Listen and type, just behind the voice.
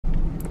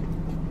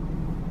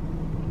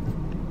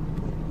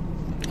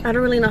I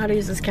don't really know how to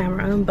use this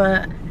camera,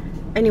 but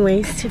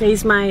anyways,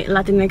 today's my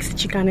Latinx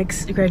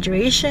Chicanx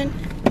graduation,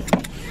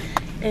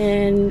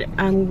 and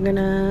I'm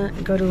gonna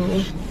go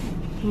to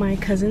my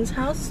cousin's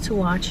house to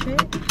watch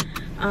it.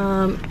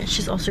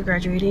 She's also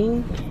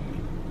graduating,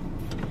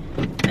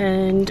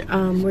 and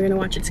we're gonna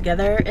watch it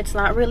together. It's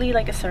not really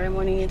like a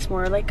ceremony, it's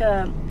more like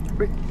a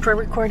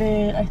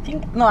pre-recorded, I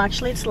think. No,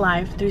 actually it's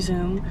live through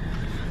Zoom.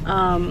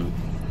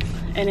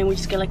 And then we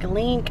just get like a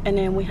link, and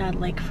then we had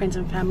like friends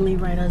and family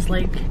write us,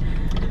 like,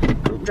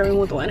 drawing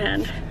with one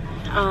hand,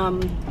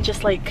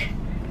 just like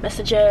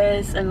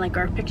messages and like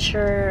our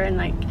picture, and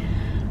like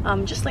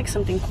just like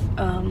something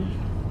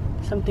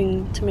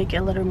something to make it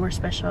a little more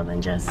special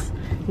than just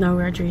no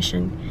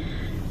graduation.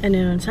 And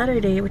then on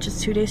Saturday, which is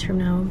 2 days from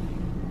now,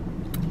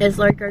 is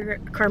like our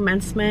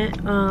Carmencement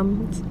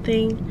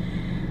thing.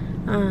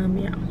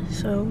 Yeah,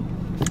 so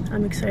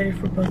I'm excited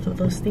for both of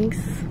those things,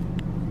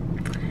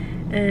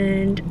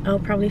 and I'll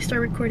probably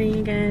start recording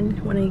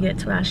again when I get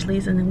to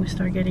Ashley's, and then we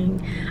start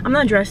getting, I'm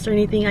not dressed or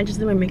anything, I just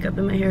did my makeup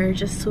and my hair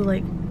just to,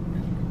 like,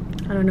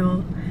 I don't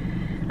know,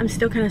 I'm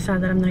still kind of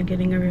sad that I'm not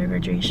getting a real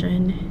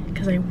graduation,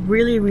 because I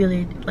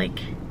really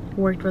like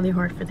worked really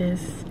hard for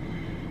this,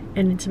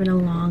 and it's been a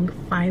long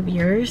 5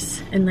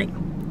 years and like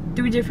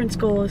 3 different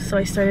schools. So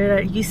I started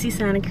at UC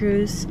Santa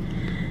Cruz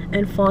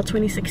in fall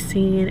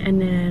 2016,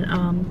 and then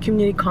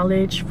community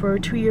college for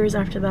 2 years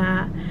after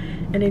that,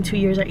 and then 2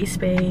 years at East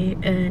Bay.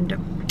 And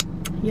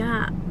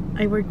yeah,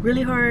 I worked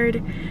really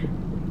hard,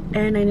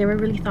 and I never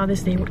really thought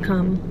this day would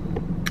come.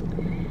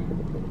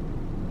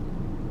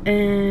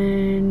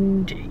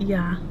 And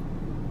yeah,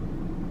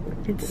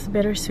 it's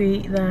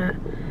bittersweet that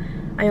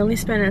I only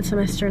spent a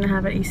semester and a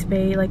half at East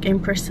Bay, like in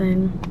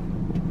person.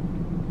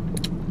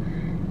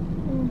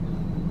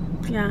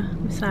 Yeah,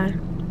 I'm sad,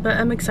 but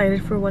I'm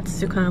excited for what's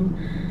to come,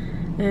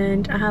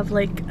 and I have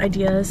like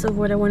ideas of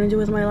what I want to do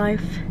with my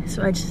life.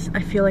 So I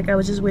feel like I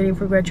was just waiting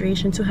for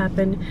graduation to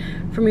happen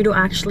for me to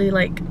actually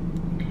like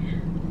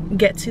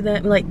get to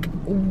them,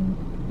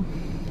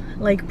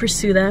 like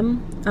pursue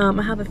them.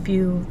 I have a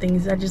few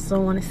things, I just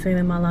don't want to say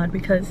them out loud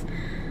because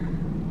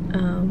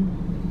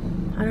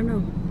I don't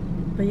know,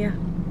 but yeah,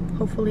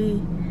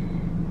 hopefully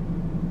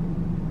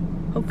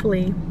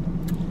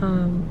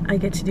I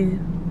get to do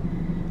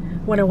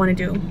what I want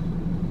to do.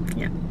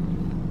 Yeah.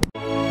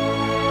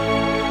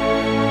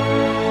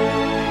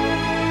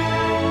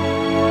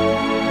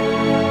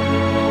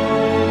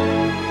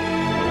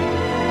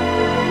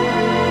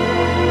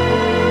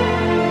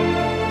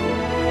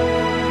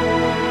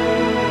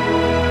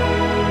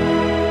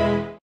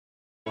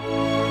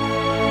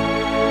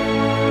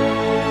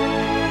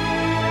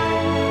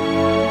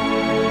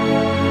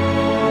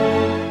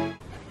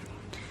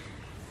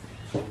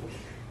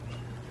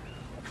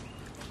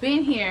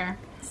 Been here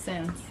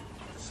since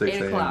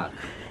 8 o'clock.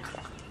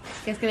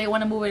 Guess they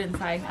want to move it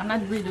inside. I'm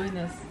not redoing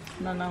this.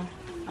 No, I'm not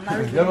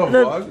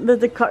redoing The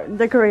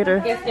decorator.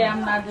 Guess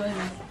I'm not doing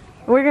this.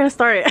 We're gonna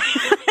start it.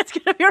 It's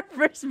gonna be our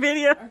first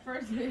video. Our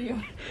first video.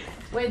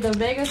 Wait, the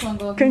Vegas one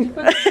goes.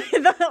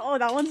 Oh,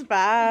 that one's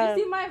bad.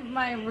 Did you see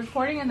my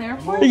recording in the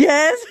airport?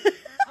 Yes.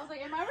 I was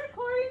like, am I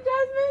recording,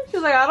 Jasmine? She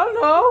was like, I don't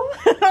know.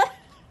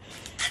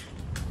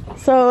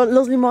 So,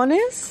 los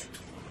limones,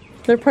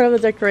 they're part of the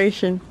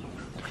decoration.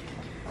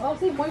 Oh,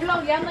 sí, muy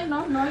blogueando y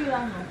no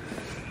ayudando.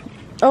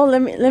 Oh,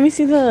 let me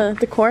see the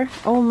decor.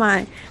 Oh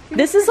my,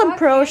 this is some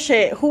pro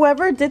shit.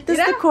 Whoever did this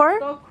decor.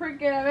 So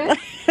cricket, a ver.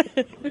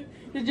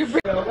 Did you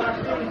bring? Yeah.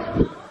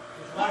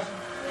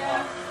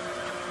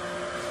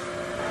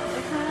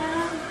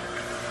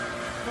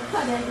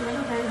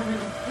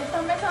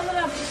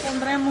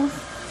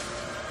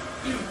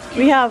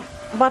 We have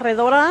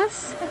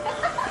barredoras.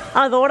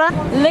 Adora.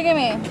 Look at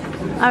me.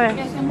 A ver.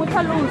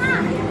 Mucha luz.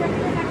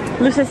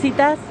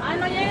 Lucecitas. Ah,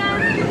 no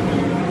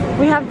llega.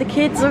 We have the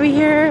kids over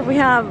here. We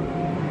have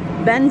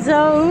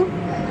Benzo.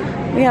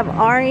 We have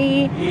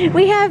Ari.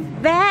 We have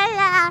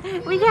Bella.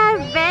 We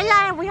have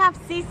Bella. We have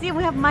Cece.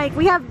 We have Mike.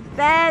 We have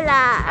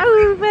Bella.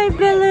 Oh, my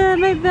Bella.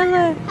 My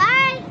Bella.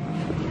 Hi.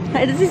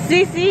 Hi, this is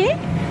Cece.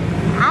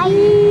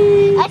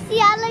 I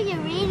see all of your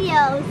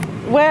videos.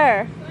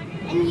 Where?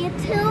 On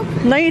YouTube.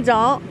 No, you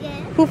don't. Yeah.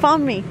 Who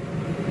found me?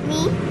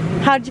 Me.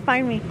 How'd you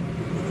find me?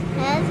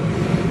 Yes.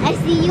 I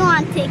see you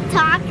on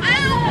TikTok. Me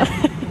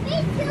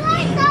too.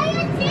 I saw you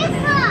on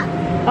TikTok.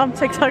 I'm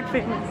TikTok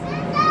famous.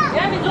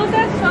 Yeah,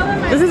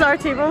 This is our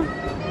table.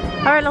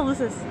 A ver las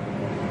luces.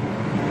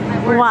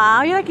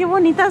 Wow, mira qué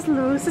bonitas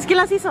luces. ¿Quién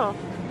las hizo?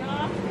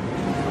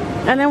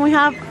 And then we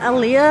have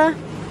Aaliyah.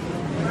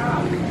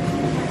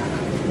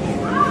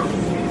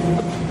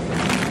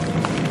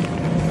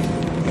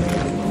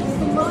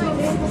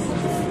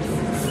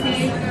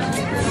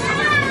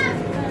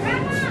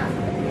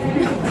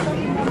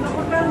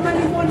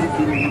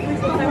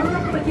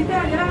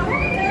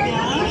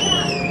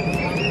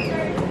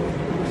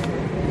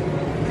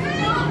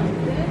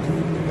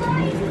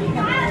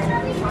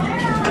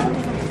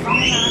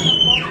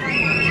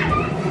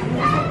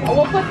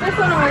 We'll put this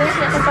one over there.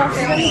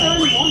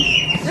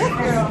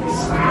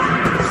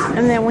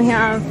 And then we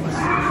have,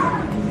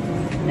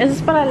 this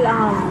is para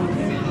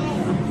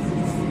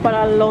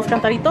Para los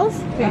cantaritos.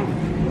 Sí.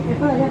 Es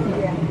para allá, sí.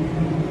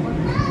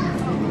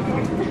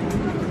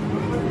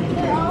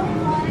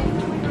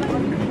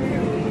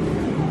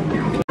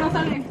 No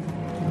sale.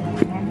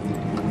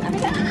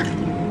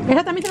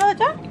 ¿Esa también te la vas a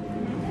echar?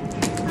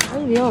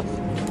 Ay, Dios.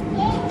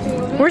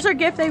 Where's our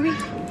gift, baby?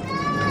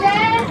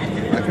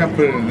 I can't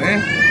put it in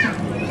there.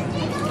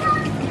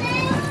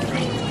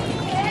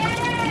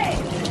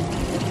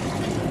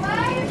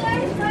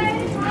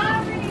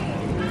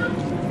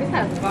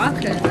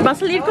 Va a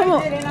salir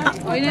como...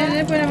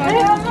 Oye, por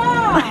abajo.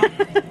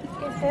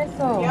 ¿Qué es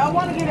eso? Y'all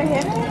want to get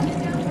ahead?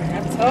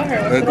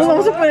 Nos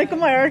vamos a poner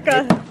como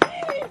Erica.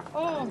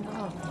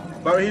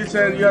 But he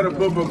said you had to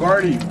put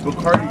Bacardi.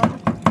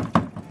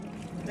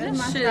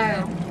 This shit.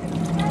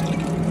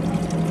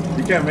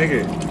 You can't make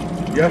it.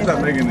 You have to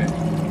stop making it.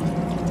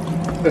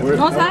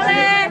 No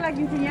sale. La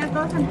quinceañera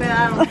todos se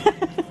empedaron.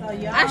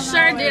 I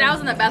sure did. I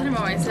was in the bathroom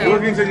by myself.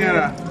 Look,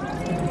 quinceañera.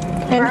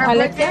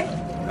 Alexia?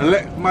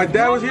 My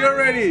dad was here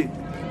already.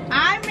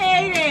 I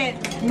made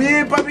it. Me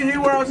and Papi, he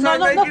were outside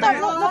making it.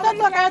 No te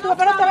acá, tu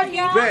papá no estaba aquí.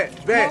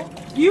 Bet.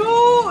 You.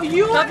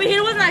 Papi,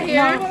 he was not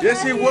here.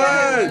 Yes, he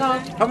was.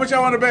 How much I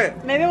want to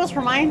bet? Maybe it was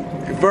for mine.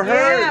 For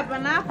her. Yeah,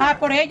 but not. Ah,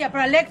 por ella,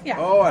 por Alexia.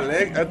 Oh,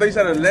 Alex. I thought you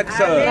said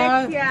Alexa.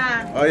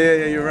 Alexia. Oh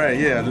yeah, you're right.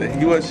 Yeah,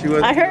 she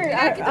was. I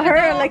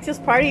heard Alexia's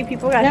party.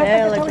 People got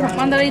hella drunk.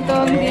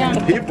 Mandadito un día.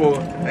 People.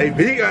 Hey,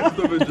 big got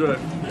stupid drunk.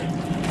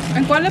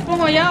 ¿En cuál le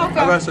pongo ya o I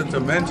got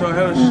sentimental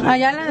hell shit.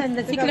 Allá la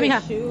del cicle,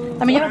 mija.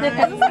 También llevas de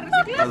esta.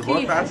 Las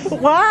botas.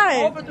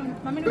 Why?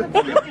 Mami, no te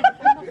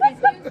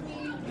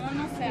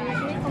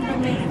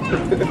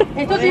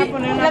Esto sí,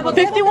 la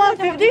botella.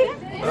 5150?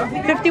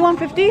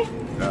 5150?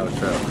 No,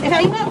 child. Es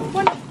ahí, no.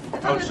 Bueno.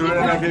 I was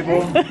shooting at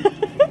people.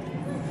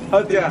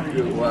 Oh, yeah.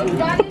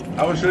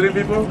 I was shooting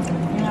people.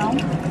 No.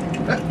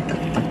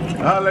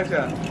 Oh,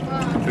 Alexia.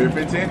 You're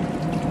 15?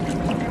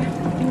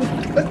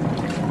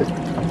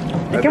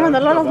 Hay que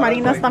mandarlo a los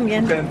marinos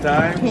también. 10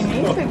 times. He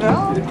needs to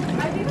go.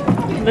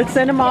 Let's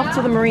send him off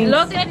to the Marines.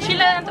 ¿Luego tiene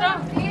chile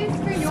dentro?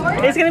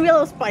 It's gonna be a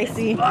little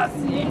spicy. Did I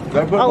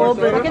put A more little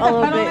bit. soda? A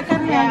little bit.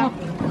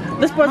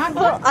 Después,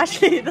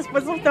 actually,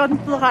 después te van a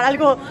antojar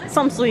algo,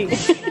 some sweet.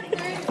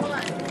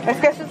 Es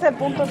que ese es el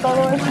punto,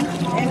 todo eso.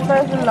 Esto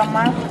es lo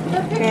más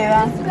que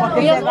da.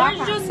 Porque se Orange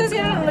baja. juices?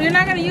 You're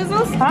not gonna use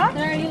those? ¿Ah?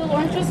 You're not gonna use those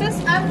orange juices?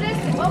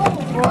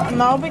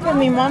 No, porque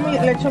mi mami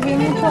le echó bien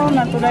mucho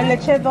natural, le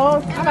eché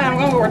 2. I'm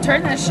gonna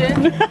return that shit.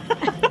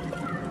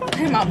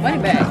 Pay my money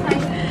back.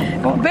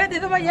 Vete,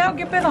 toma ya,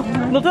 ¿qué pedo?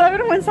 ¿No te da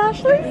vergüenza,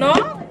 Ashley? No?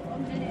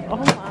 Oh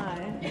my.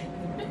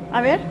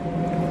 A ver.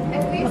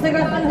 No se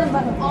gastan de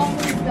barro.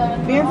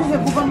 Fíjense, se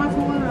ocupa más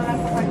jugo de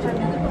naranja.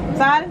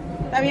 ¿Sal?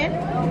 ¿Está bien?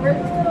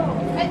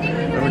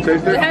 Let me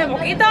taste it. Déjame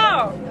poquito.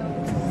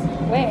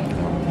 Wait.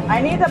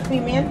 I need the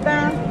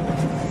pimienta.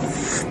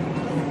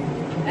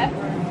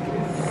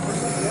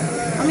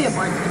 I'll be a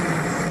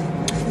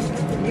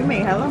bartender. You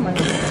make hella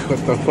money.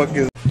 What the fuck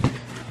is...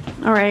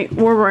 Alright,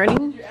 we're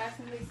running. You're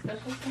asking me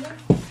special today?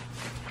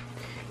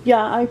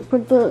 Yeah, I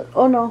put the...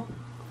 Oh no.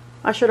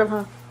 I should have,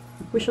 huh?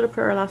 We should have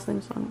put our last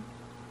names on.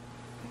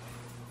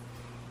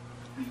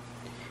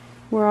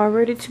 We're all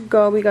ready to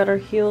go. We got our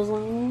heels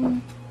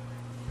on.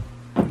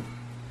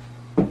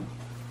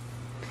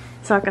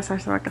 Se va a casar,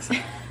 se va a casar.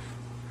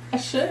 I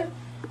should.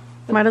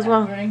 Might as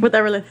well. With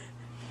Everlyn.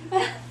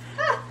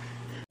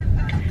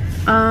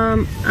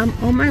 I'm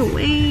on my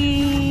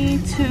way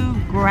to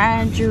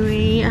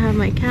graduate. I have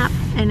my cap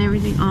and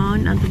everything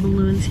on. The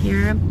balloons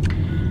here.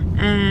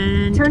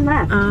 And Turn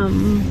left.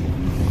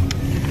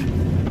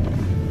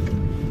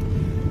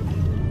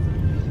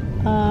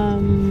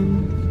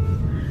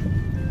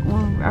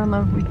 Well, I don't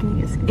know if we can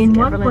just in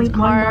 1.1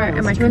 miles,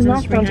 and my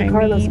cousin's behind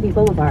Carlos me.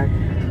 Boulevard.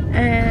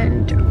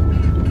 And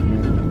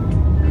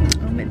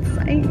I'm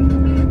excited.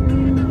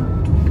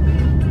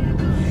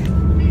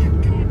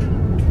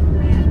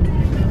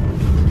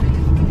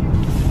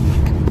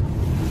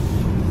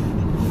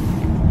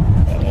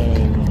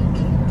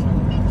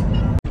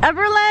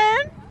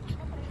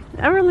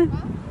 Everlyn,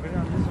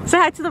 say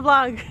hi to the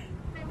vlog.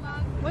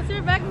 What's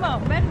your Venmo?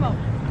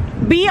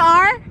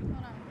 BR.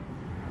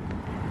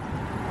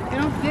 You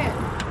don't fit.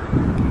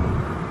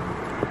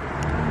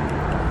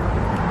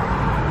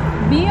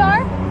 BR?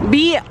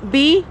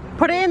 B.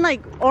 Put it in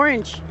like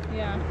orange.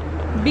 Yeah.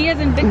 B as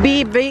in big.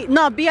 B.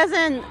 No, B as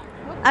in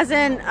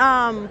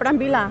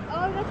Brambila.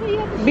 Oh, that's what you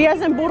have to B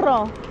as in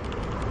burro.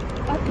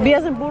 Okay. B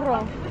as in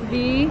burro.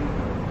 B.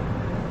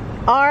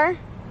 R.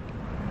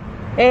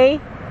 A.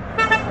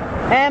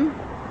 M.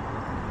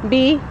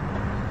 B.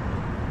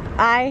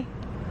 I.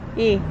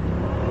 E.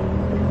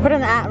 Put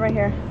an at right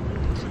here.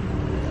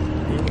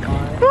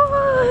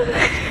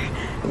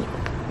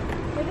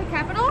 Is it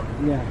capital?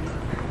 Yeah.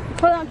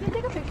 Hold on, can you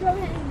take a picture of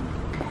it?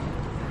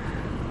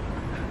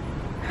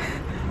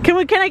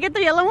 Can I get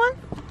the yellow one?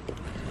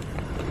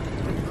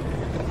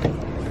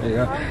 There you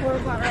go.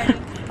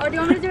 Oh, do you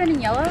want me to do it in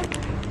yellow?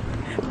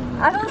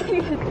 I don't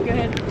think it's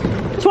good.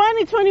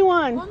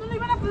 2021.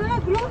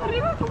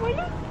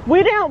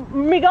 We didn't.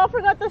 Miguel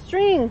forgot the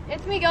string.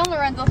 It's Miguel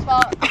Lorenzo's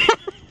fault.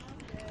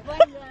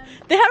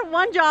 They had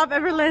one job,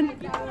 Evelyn.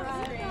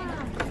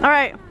 All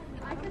right.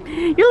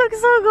 You look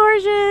so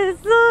gorgeous.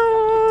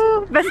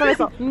 Oh. Beso,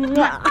 beso.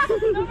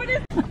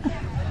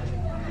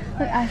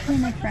 Look, Ashley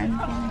and my friend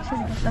can make sure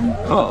to get them.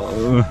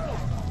 Oh.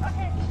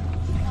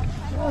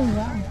 Oh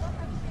wow.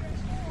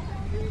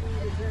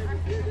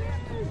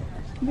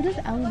 What does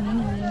L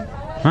mean?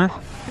 Huh?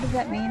 What does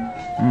that mean?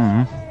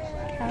 Mm-hmm.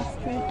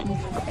 Castrate and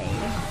stay.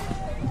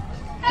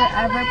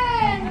 Forever.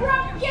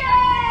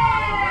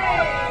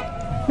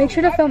 Make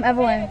sure to film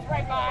Evelyn.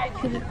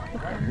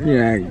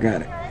 Yeah, I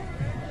got it.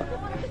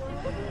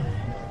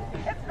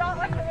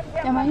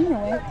 Am I in your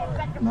way?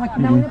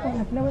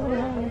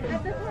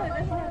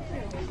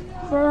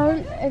 Pero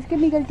es que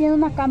Miguel tiene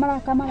una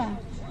cámara.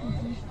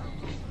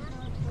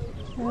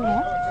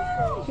 ¿Verdad?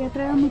 Quiero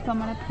traer mi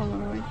cámara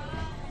Polaroid.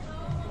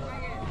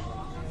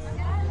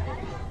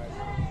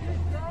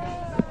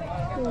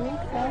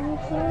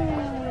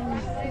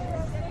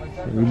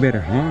 We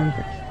better honk.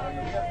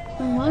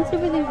 What's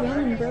over there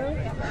running, bro?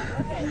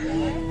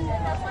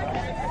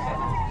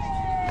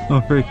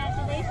 Oh, freak.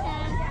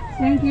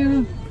 Thank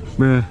you.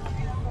 Bruh.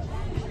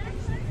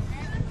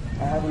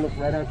 I have a look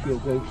right at you,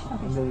 okay?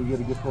 And then you get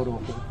a good photo,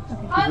 okay?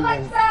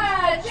 Alexa,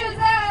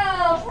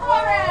 Giselle,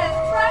 Flores,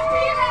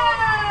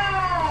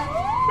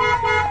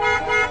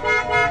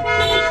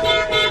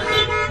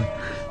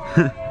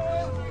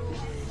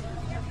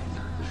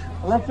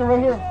 Alexa,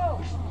 right here.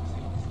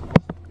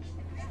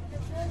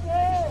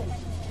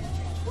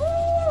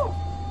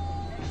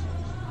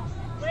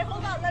 Wait,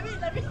 hold on. Let me.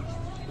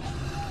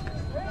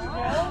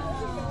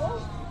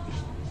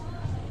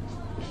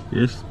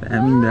 You're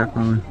spamming that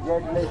phone.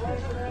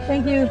 Congratulations.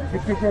 Thank you. Your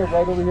picture is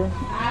right over here.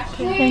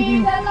 Thank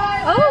you.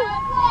 Oh!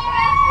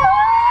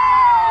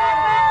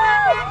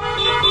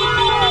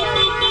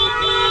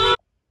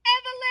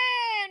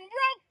 Evelyn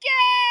Roque!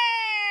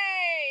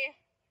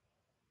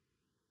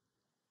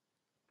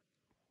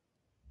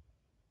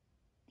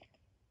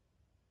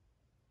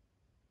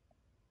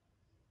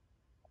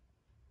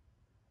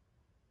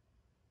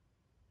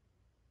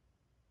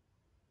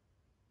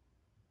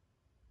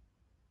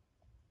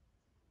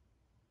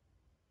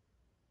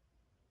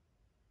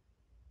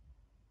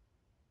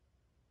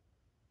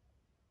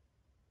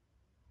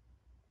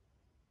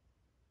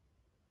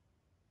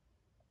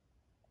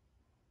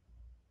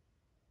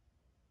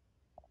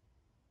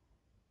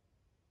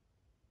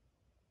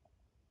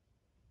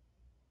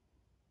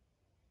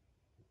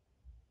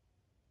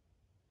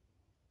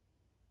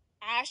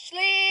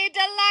 Ashley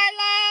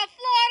Delilah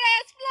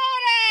Flores!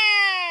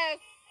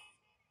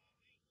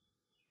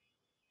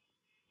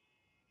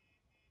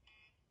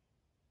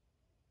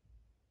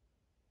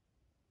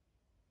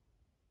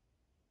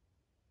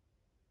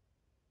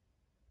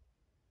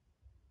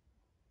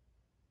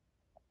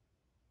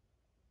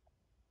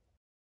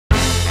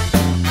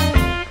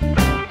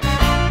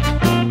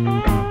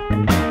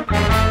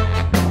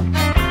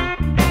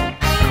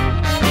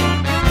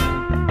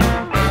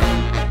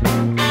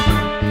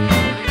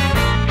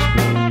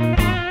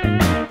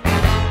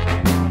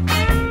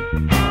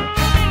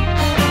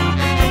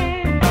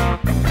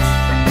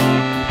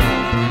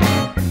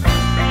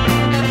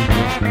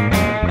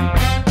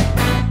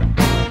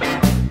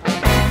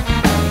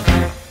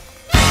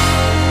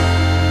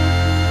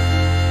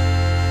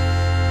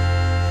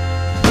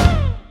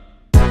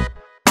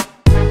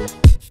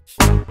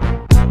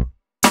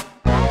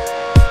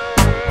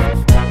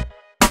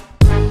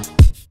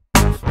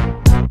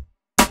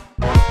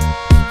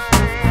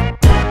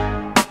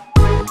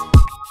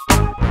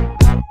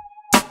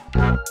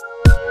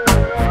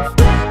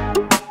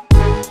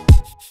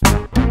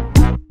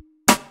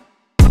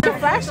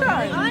 Flash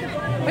on.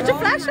 Put your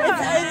flash on.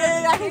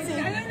 I can see.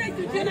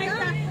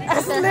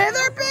 A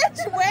slither, bitch.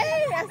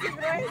 Wait.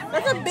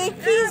 That's a big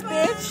piece,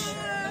 bitch.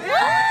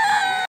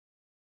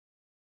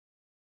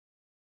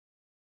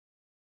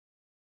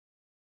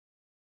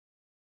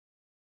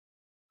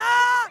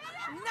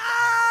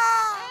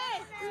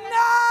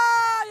 No,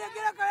 yo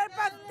quiero comer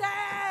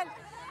pastel.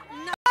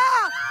 No.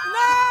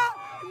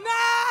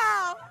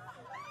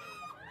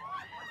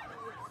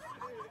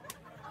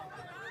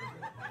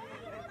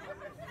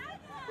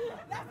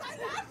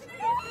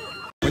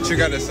 What you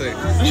gotta say?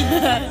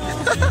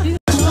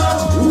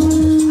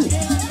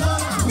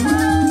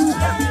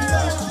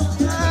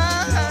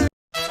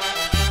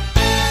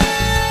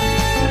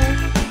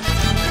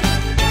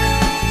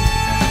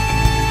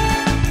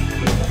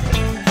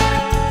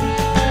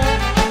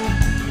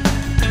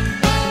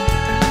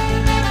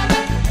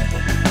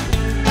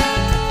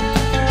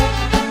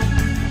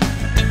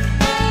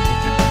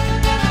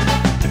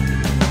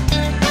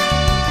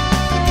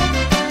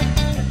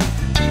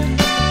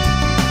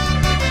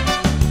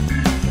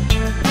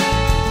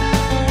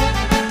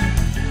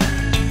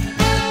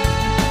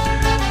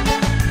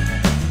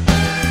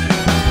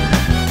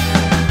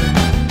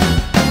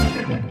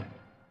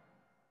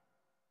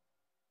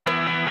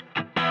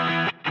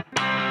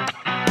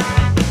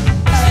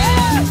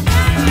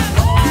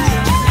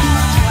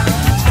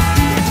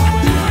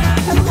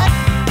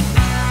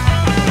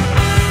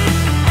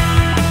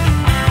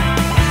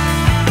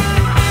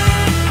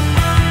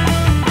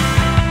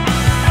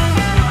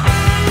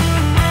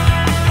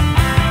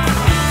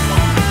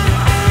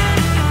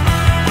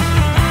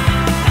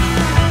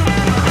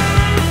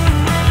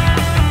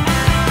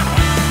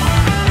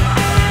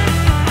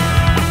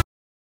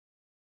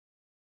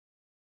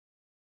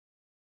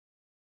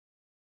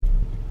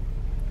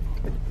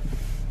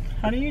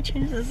 How do you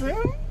change the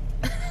zoom?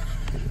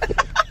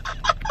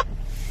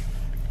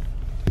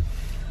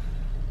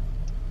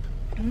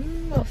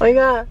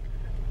 Oiga,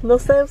 no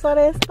sé usar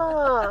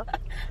esto.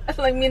 That's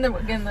like me in the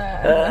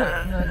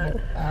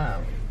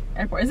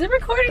airport. Is it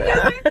recording,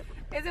 Jasmine?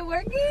 Is it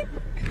working?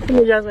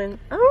 Jasmine.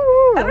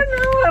 Oh. I don't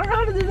know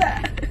how to do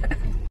that.